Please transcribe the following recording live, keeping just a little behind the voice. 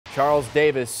Charles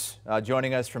Davis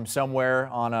joining us from somewhere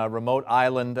on a remote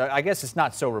island. I guess it's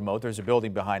not so remote. There's a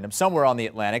building behind him, somewhere on the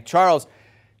Atlantic. Charles,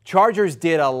 Chargers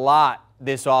did a lot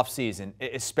this offseason,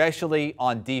 especially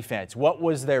on defense. What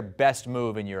was their best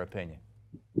move, in your opinion?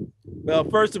 Well,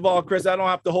 first of all, Chris, I don't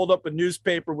have to hold up a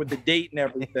newspaper with the date and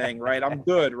everything, right? I'm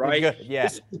good, right? Good, yeah.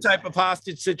 This is the type of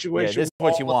hostage situation. Yeah, this is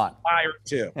what you want.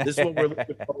 This is what we're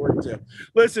looking forward to.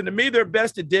 Listen, to me, their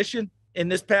best addition in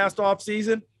this past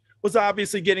offseason was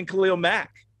obviously getting Khalil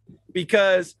Mack,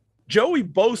 because Joey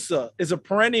Bosa is a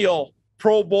perennial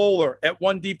Pro Bowler at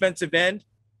one defensive end.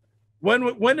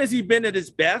 When has he been at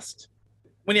his best?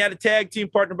 When he had a tag team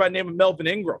partner by the name of Melvin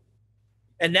Ingram.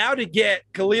 And now to get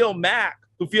Khalil Mack,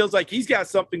 who feels like he's got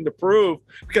something to prove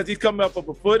because he's coming up with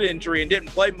a foot injury and didn't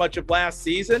play much of last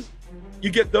season,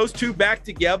 you get those two back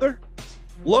together,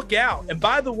 look out. And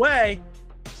by the way,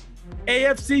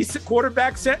 AFC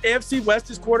West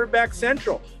is quarterback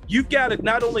central. You've got to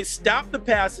not only stop the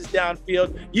passes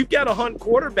downfield, you've got to hunt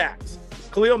quarterbacks.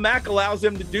 Khalil Mack allows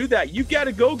them to do that. You've got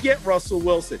to go get Russell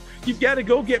Wilson. You've got to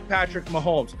go get Patrick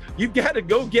Mahomes. You've got to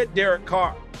go get Derek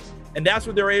Carr. And that's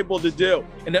what they're able to do.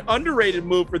 And an underrated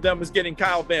move for them is getting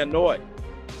Kyle Van Noy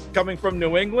coming from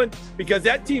New England, because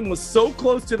that team was so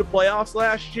close to the playoffs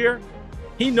last year.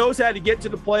 He knows how to get to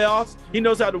the playoffs. He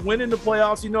knows how to win in the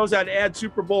playoffs. He knows how to add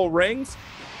Super Bowl rings.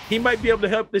 He might be able to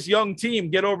help this young team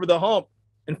get over the hump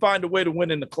and find a way to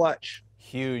win in the clutch.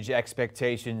 Huge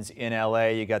expectations in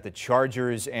L.A. You got the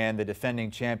Chargers and the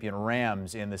defending champion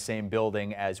Rams in the same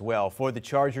building as well. For the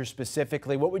Chargers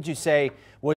specifically, what would you say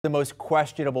was the most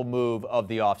questionable move of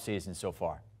the offseason so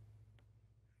far?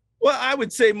 Well, I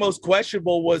would say most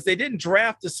questionable was they didn't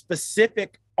draft a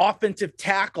specific offensive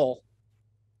tackle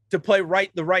to play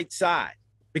the right side,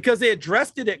 because they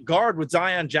addressed it at guard with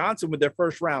Zion Johnson with their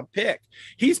first-round pick.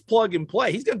 He's plug and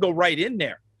play. He's going to go right in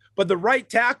there. But the right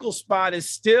tackle spot is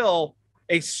still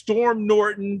a Storm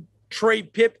Norton, Trey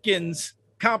Pipkins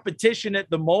competition at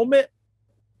the moment.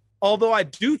 Although I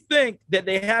do think that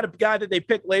they had a guy that they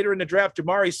picked later in the draft,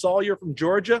 Jamari Sawyer from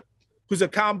Georgia, who's a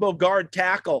combo guard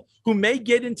tackle, who may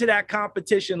get into that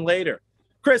competition later.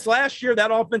 Chris, last year, that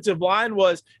offensive line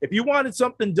was, if you wanted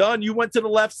something done, you went to the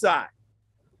left side.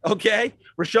 Okay?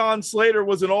 Rashawn Slater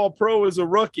was an all-pro as a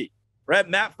rookie. Right?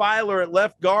 Matt Filer at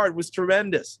left guard was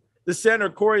tremendous. The center,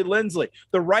 Corey Linsley.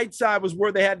 The right side was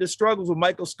where they had the struggles with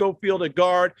Michael Schofield at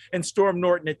guard and Storm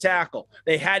Norton at tackle.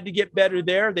 They had to get better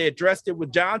there. They addressed it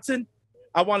with Johnson.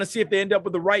 I want to see if they end up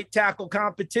with the right tackle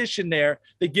competition there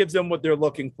that gives them what they're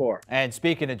looking for. And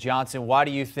speaking of Johnson, why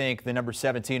do you think the number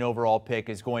 17 overall pick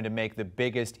is going to make the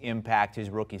biggest impact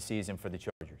his rookie season for the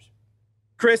Chargers?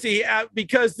 Chrissy,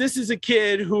 because this is a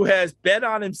kid who has bet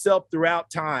on himself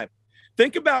throughout time.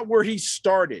 Think about where he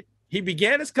started. He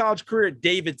began his college career at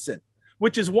Davidson,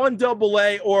 which is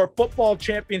 1AA or football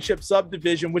championship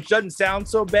subdivision, which doesn't sound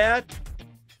so bad.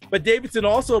 But Davidson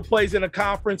also plays in a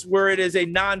conference where it is a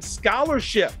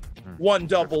non-scholarship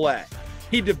 1AA.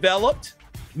 He developed,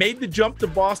 made the jump to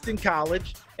Boston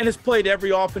College, and has played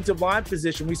every offensive line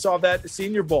position. We saw that at the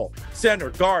Senior Bowl.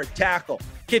 Center, guard, tackle.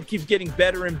 Kid keeps getting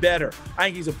better and better. I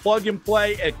think he's a plug and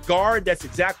play at guard. That's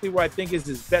exactly where I think is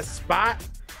his best spot.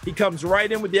 He comes right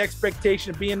in with the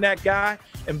expectation of being that guy.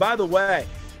 And by the way,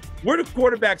 where do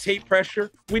quarterbacks hate pressure?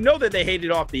 We know that they hate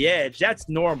it off the edge. That's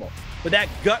normal. But that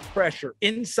gut pressure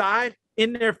inside,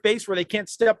 in their face where they can't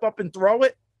step up and throw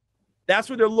it, that's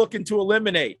what they're looking to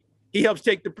eliminate. He helps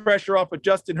take the pressure off of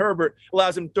Justin Herbert,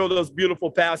 allows him to throw those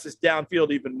beautiful passes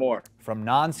downfield even more. From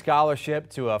non-scholarship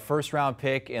to a first-round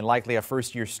pick and likely a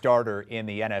first-year starter in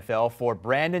the NFL for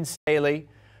Brandon Staley,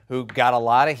 who got a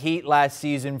lot of heat last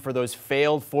season for those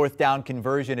failed fourth down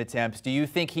conversion attempts. Do you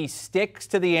think he sticks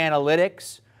to the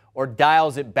analytics or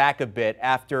dials it back a bit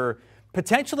after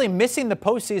potentially missing the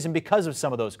postseason because of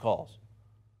some of those calls?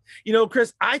 You know,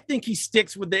 Chris, I think he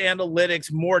sticks with the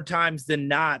analytics more times than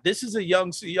not. This is a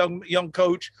young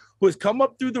coach who has come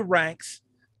up through the ranks,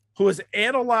 who has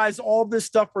analyzed all this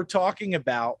stuff we're talking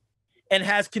about, and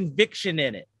has conviction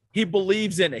in it. He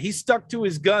believes in it. He stuck to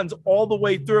his guns all the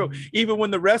way through, even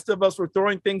when the rest of us were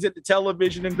throwing things at the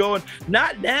television and going,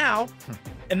 not now.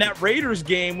 And that Raiders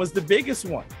game was the biggest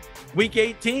one, week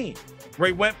 18, where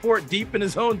he went for it deep in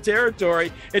his own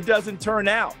territory. It doesn't turn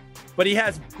out, but he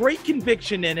has great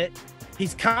conviction in it.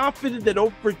 He's confident that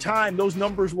over time, those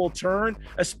numbers will turn,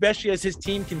 especially as his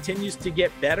team continues to get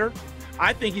better.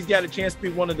 I think he's got a chance to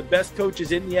be one of the best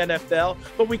coaches in the NFL,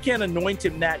 but we can't anoint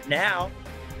him that now.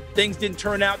 Things didn't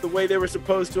turn out the way they were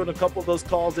supposed to in a couple of those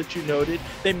calls that you noted.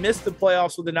 They missed the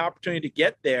playoffs with an opportunity to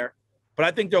get there. But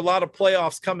I think there are a lot of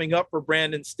playoffs coming up for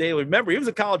Brandon Staley. Remember, he was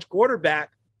a college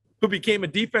quarterback who became a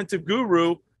defensive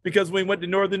guru because when we went to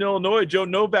Northern Illinois, Joe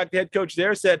Novak, the head coach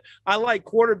there, said, I like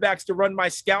quarterbacks to run my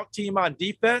scout team on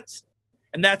defense.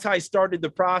 And that's how he started the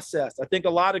process. I think a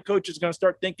lot of coaches are going to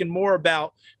start thinking more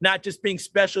about not just being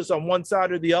specialists on one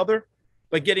side or the other,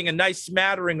 but getting a nice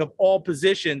smattering of all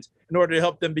positions in order to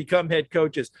help them become head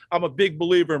coaches. I'm a big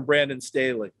believer in Brandon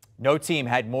Staley. No team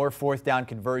had more fourth down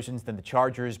conversions than the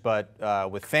Chargers, but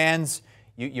with fans,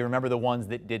 you remember the ones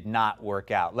that did not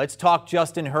work out. Let's talk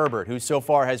Justin Herbert, who so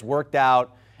far has worked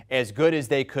out as good as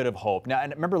they could have hoped. Now,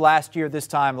 and remember last year this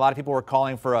time, a lot of people were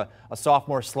calling for a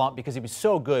sophomore slump because he was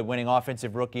so good winning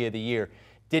Offensive Rookie of the Year.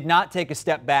 Did not take a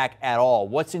step back at all.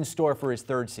 What's in store for his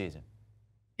third season?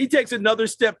 He takes another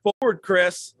step forward,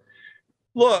 Chris.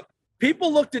 Look,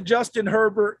 people looked at Justin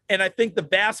Herbert, and I think the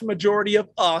vast majority of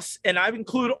us, and I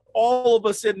include all of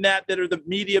us in that are the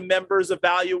media members,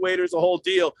 evaluators, the whole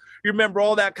deal. You remember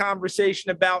all that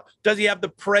conversation about, does he have the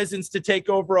presence to take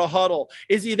over a huddle?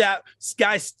 Is he that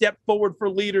guy step forward for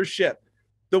leadership?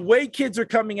 The way kids are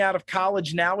coming out of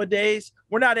college nowadays,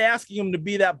 we're not asking them to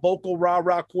be that vocal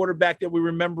rah-rah quarterback that we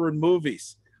remember in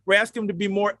movies. We're asking them to be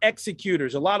more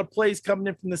executors, a lot of plays coming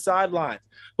in from the sidelines.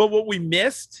 But what we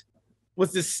missed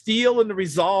was the steel and the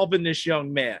resolve in this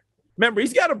young man. Remember,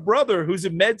 he's got a brother who's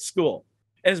in med school,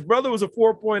 and his brother was a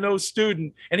 4.0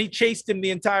 student, and he chased him the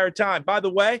entire time. By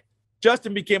the way,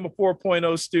 Justin became a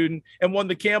 4.0 student and won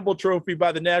the Campbell Trophy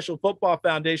by the National Football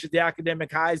Foundation, the academic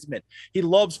Heisman. He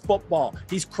loves football.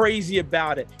 He's crazy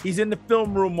about it. He's in the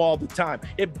film room all the time.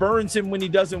 It burns him when he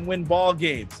doesn't win ball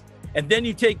games. And then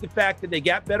you take the fact that they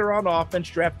got better on offense,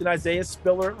 drafted Isaiah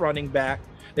Spiller at running back.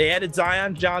 They added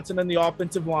Zion Johnson on the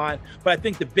offensive line. But I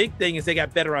think the big thing is they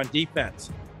got better on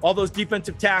defense. All those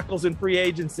defensive tackles in free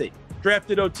agency.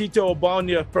 Drafted Otito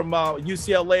Ogbonnia from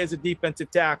UCLA as a defensive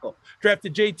tackle.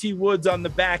 Drafted J.T. Woods on the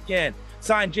back end.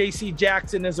 Signed J.C.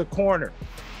 Jackson as a corner.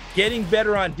 Getting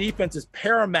better on defense is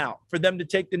paramount for them to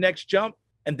take the next jump,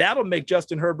 and that'll make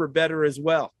Justin Herbert better as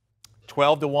well.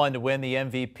 12-1 to win the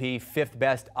MVP, fifth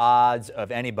best odds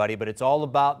of anybody, but it's all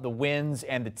about the wins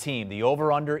and the team. The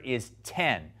over-under is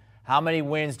 10. How many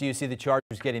wins do you see the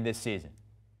Chargers getting this season?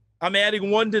 I'm adding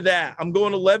one to that. I'm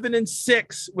going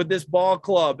 11-6 with this ball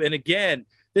club. And again,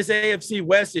 this AFC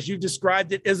West, as you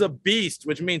described it, is a beast,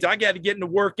 which means I got to get into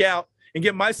workout and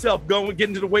get myself going, get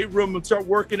into the weight room and start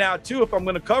working out too if I'm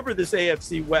going to cover this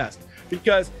AFC West,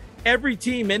 because every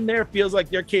team in there feels like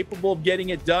they're capable of getting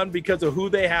it done because of who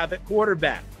they have at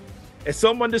quarterback. As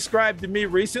someone described to me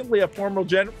recently, a former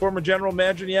general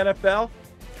manager in the NFL,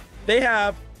 they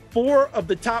have 4 of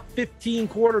the top 15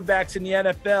 quarterbacks in the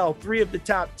NFL, 3 of the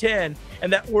top 10,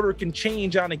 and that order can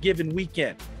change on a given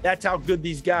weekend. That's how good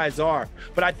these guys are.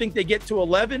 But I think they get to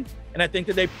 11, and I think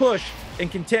that they push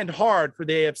and contend hard for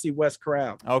the AFC West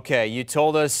crown. Okay, you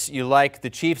told us you like the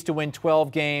Chiefs to win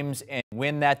 12 games and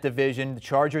win that division, the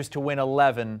Chargers to win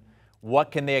 11.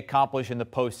 What can they accomplish in the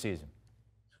postseason?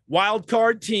 Wild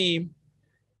card team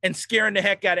and scaring the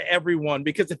heck out of everyone,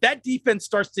 because if that defense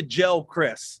starts to gel,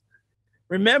 Chris,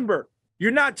 remember, you're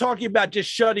not talking about just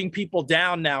shutting people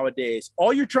down nowadays.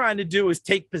 All you're trying to do is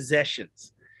take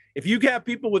possessions. If you have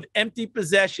people with empty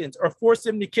possessions or force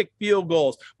them to kick field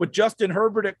goals with Justin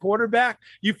Herbert at quarterback,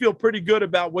 you feel pretty good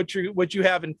about what you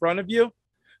have in front of you.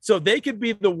 So they could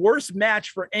be the worst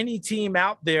match for any team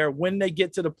out there when they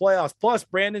get to the playoffs. Plus,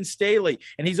 Brandon Staley,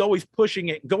 and he's always pushing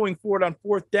it, going for it on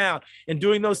fourth down and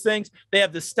doing those things. They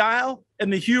have the style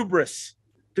and the hubris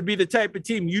to be the type of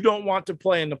team you don't want to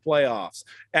play in the playoffs.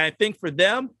 And I think for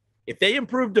them, if they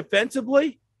improve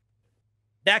defensively,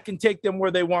 that can take them where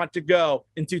they want to go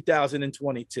in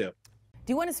 2022. Do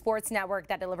you want a sports network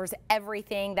that delivers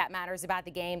everything that matters about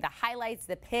the game? The highlights,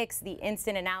 the picks, the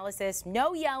instant analysis,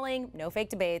 no yelling, no fake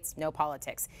debates, no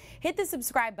politics. Hit the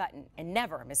subscribe button and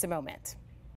never miss a moment.